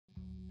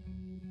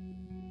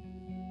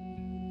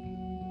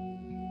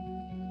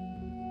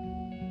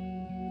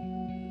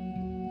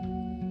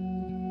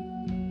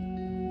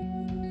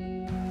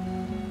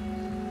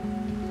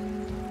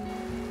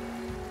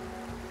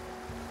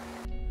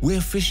We're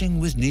fishing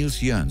with Nils.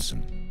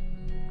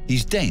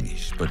 He's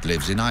Danish but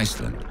lives in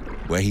Iceland,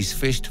 where he's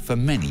fished for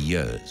many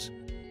years.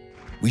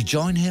 We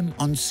join him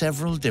on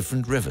several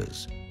different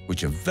rivers,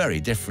 which are very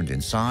different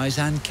in size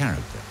and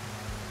character.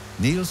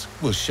 Nils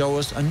will show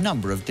us a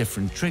number of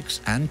different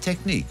tricks and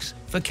techniques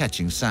for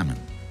catching salmon.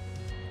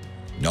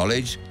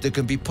 Knowledge that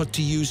can be put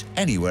to use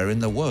anywhere in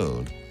the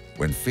world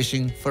when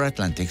fishing for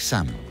Atlantic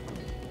salmon.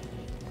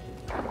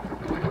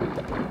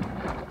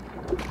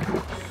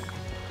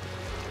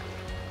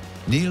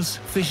 Nils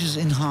fishes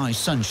in high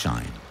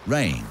sunshine,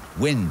 rain,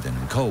 wind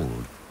and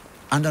cold.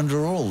 And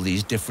under all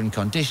these different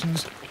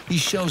conditions, he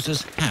shows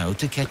us how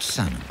to catch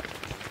salmon.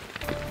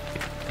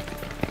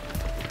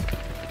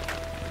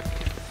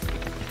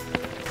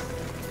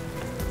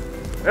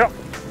 Yeah!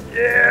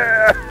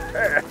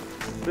 Yeah!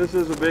 This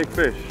is a big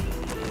fish.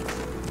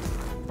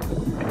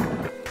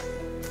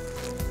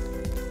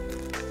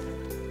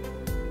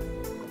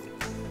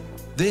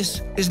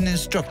 This is an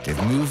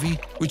instructive movie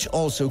which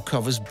also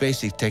covers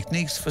basic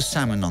techniques for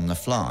salmon on the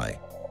fly.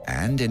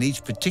 And in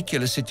each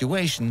particular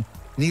situation,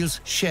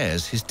 Nils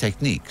shares his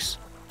techniques,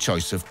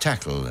 choice of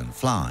tackle and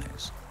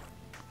flies.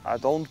 I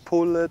don't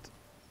pull it,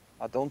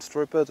 I don't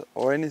strip it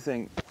or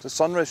anything. The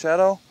sunray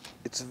shadow,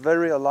 it's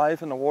very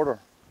alive in the water.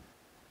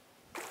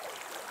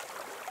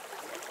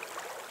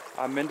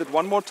 I mend it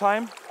one more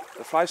time,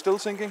 the fly still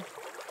sinking.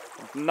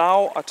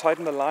 Now I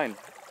tighten the line.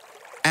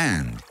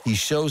 And he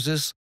shows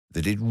us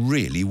that it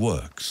really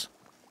works.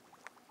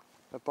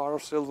 A bar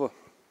of silver.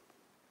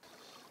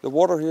 The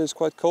water here is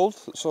quite cold,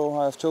 so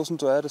I have chosen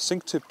to add a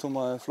sink tip to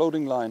my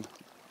floating line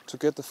to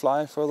get the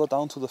fly further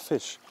down to the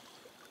fish.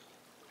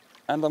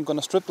 And I'm going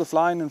to strip the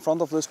line in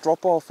front of this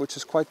drop-off, which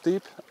is quite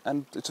deep,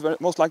 and it's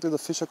most likely the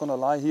fish are going to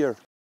lie here.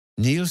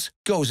 Nils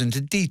goes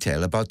into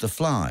detail about the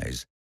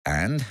flies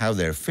and how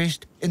they're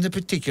fished in the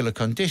particular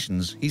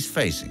conditions he's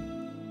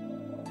facing.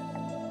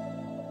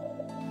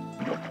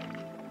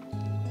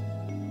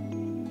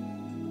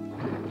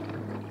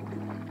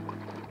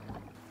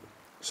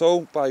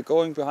 So by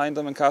going behind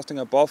them and casting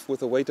above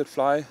with a weighted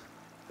fly,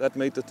 that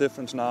made the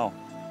difference now.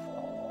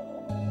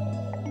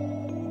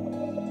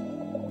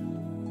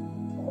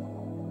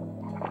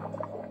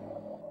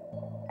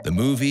 The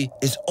movie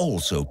is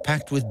also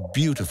packed with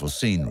beautiful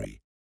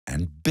scenery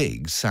and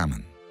big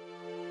salmon.